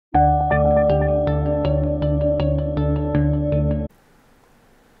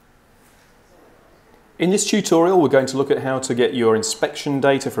In this tutorial, we're going to look at how to get your inspection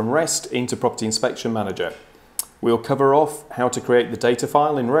data from REST into Property Inspection Manager. We'll cover off how to create the data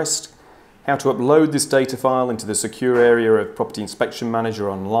file in REST, how to upload this data file into the secure area of Property Inspection Manager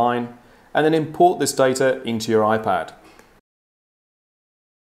online, and then import this data into your iPad.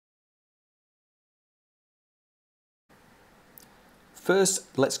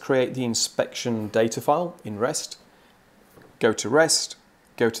 First, let's create the inspection data file in REST. Go to REST,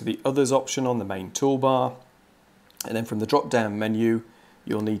 go to the Others option on the main toolbar, and then from the drop-down menu,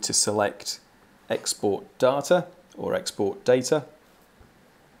 you'll need to select Export Data or Export Data.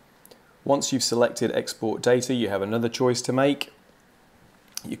 Once you've selected Export Data, you have another choice to make.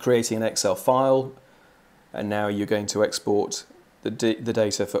 You're creating an Excel file, and now you're going to export the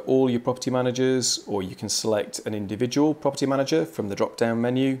data for all your property managers, or you can select an individual property manager from the drop-down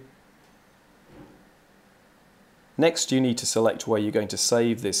menu. Next, you need to select where you're going to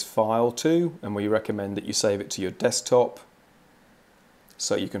save this file to, and we recommend that you save it to your desktop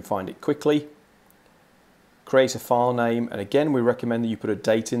so you can find it quickly. Create a file name, and again we recommend that you put a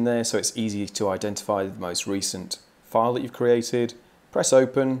date in there so it's easy to identify the most recent file that you've created. Press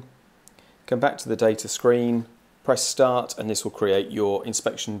open, come back to the data screen, press start, and this will create your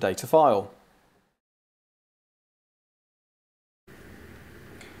inspection data file.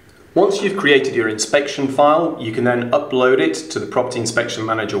 Once you've created your inspection file, you can then upload it to the Property Inspection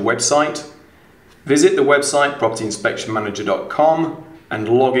Manager website. Visit the website propertyinspectionmanager.com and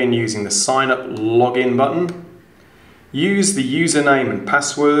log in using the Sign Up Login button. Use the username and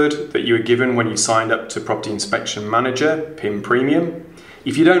password that you were given when you signed up to Property Inspection Manager, PIM Premium.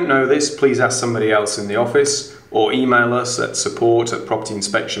 If you don't know this, please ask somebody else in the office or email us at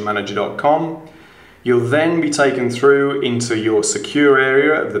support@propertyinspectionmanager.com. You'll then be taken through into your secure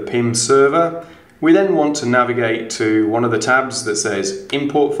area of the PIM server. We then want to navigate to one of the tabs that says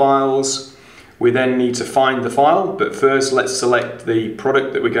Import Files. We then need to find the file, but first let's select the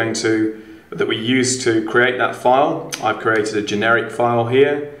product that we use to create that file. I've created a generic file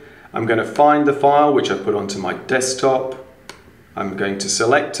here. I'm going to find the file which I've put onto my desktop. I'm going to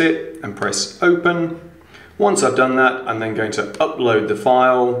select it and press Open. Once I've done that, I'm then going to upload the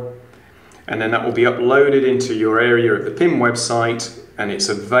file, and then that will be uploaded into your area of the PIM website, and it's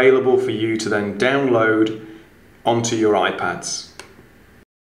available for you to then download onto your iPads.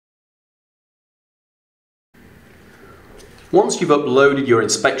 Once you've uploaded your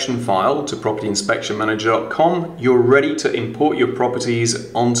inspection file to propertyinspectionmanager.com, you're ready to import your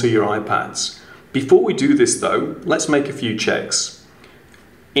properties onto your iPads. Before we do this though, let's make a few checks.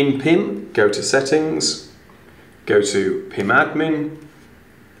 In PIM, go to Settings, go to PIM Admin,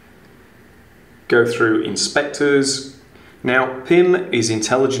 go through Inspectors. Now, PIM is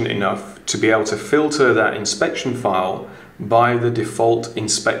intelligent enough to be able to filter that inspection file by the default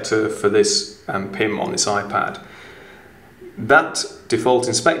inspector for this PIM on this iPad. That default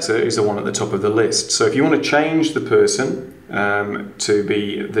inspector is the one at the top of the list. So if you want to change the person to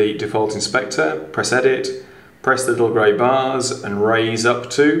be the default inspector, press Edit, press the little grey bars and raise up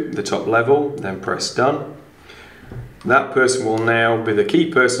to the top level, then press Done. That person will now be the key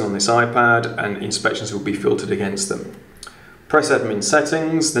person on this iPad, and inspections will be filtered against them. Press Admin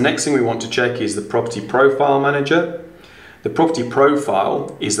Settings. The next thing we want to check is the Property Profile Manager. The Property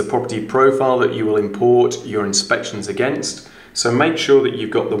Profile is the property profile that you will import your inspections against. So make sure that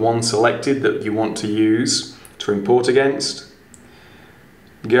you've got the one selected that you want to use to import against.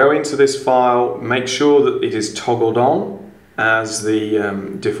 Go into this file, make sure that it is toggled on as the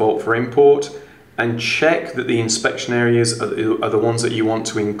default for import, and check that the inspection areas are the ones that you want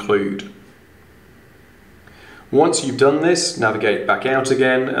to include. Once you've done this, navigate back out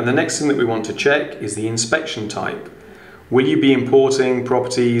again, and the next thing that we want to check is the inspection type. Will you be importing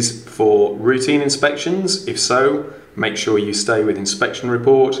properties for routine inspections? If so, make sure you stay with Inspection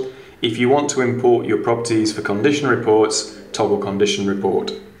Report. If you want to import your properties for condition reports, toggle Condition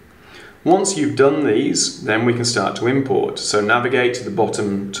Report. Once you've done these, then we can start to import. So navigate to the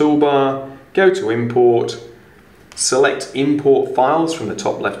bottom toolbar, go to Import, select Import Files from the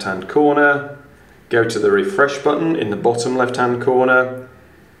top left-hand corner, go to the Refresh button in the bottom left-hand corner,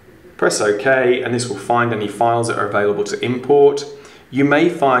 press OK, and this will find any files that are available to import. You may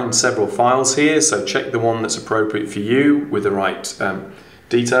find several files here, so check the one that's appropriate for you with the right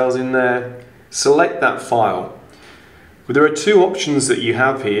details in there. Select that file. There are two options that you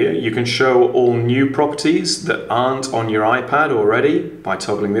have here. You can show all new properties that aren't on your iPad already by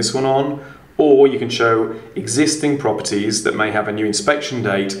toggling this one on, or you can show existing properties that may have a new inspection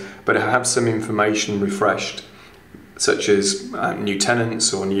date but have some information refreshed, such as new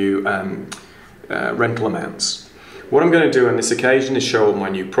tenants or new rental amounts. What I'm going to do on this occasion is show all my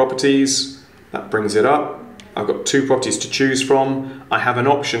new properties. That brings it up. I've got 2 properties to choose from. I have an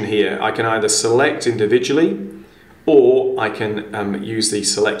option here. I can either select individually, or I can use the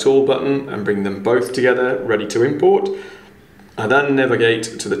select all button and bring them both together, ready to import. I then navigate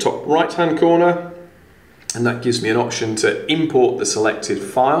to the top right hand corner, and that gives me an option to import the selected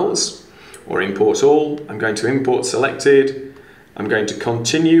files or import all. I'm going to import selected. I'm going to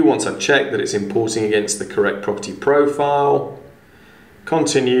continue once I've checked that it's importing against the correct property profile.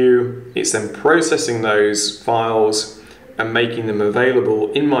 Continue. It's then processing those files and making them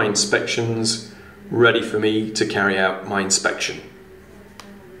available in my inspections, ready for me to carry out my inspection.